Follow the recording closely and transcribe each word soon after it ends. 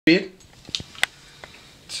Speed?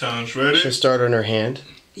 Sounds ready. She'll start on her hand.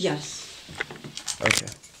 Yes. Okay.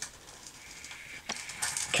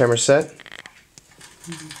 Camera set.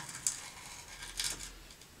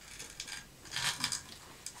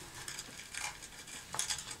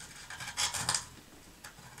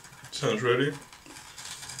 Sounds ready.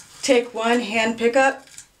 Take one, hand pickup.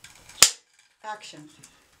 Action.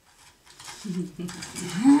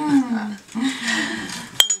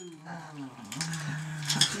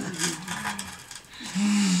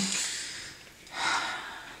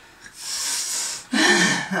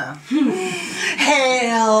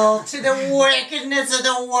 Hail to the wickedness of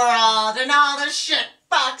the world and all the shit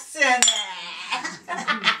fucks in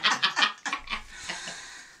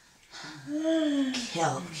it.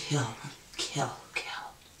 Kill, kill, kill,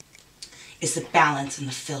 kill. Is the balance and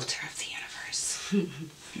the filter of the universe.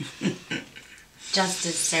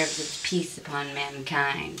 Justice serves its peace upon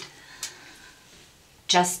mankind.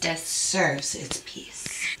 Justice serves its peace.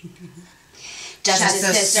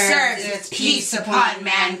 Justice serves its peace upon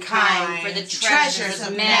mankind, for the treasures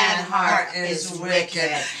of man's heart is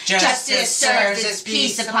wicked. Justice serves its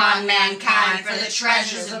peace upon mankind, for the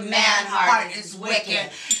treasures of man's heart is wicked.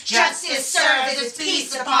 Justice serves its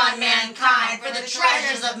peace upon mankind, for the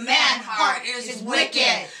treasures of man's heart is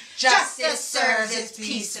wicked. Justice serves its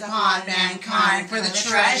peace upon mankind, for the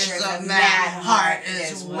treasures of man's heart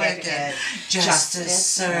is wicked. Justice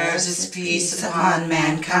serves its peace upon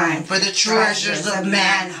mankind, for the treasures of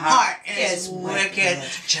man's heart is wicked.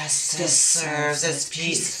 Justice serves its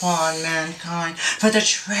peace upon mankind, for the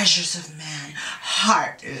treasures of man's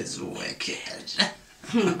heart is wicked.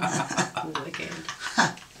 Wicked.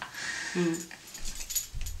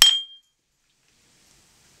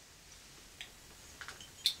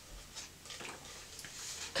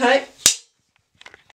 Cut.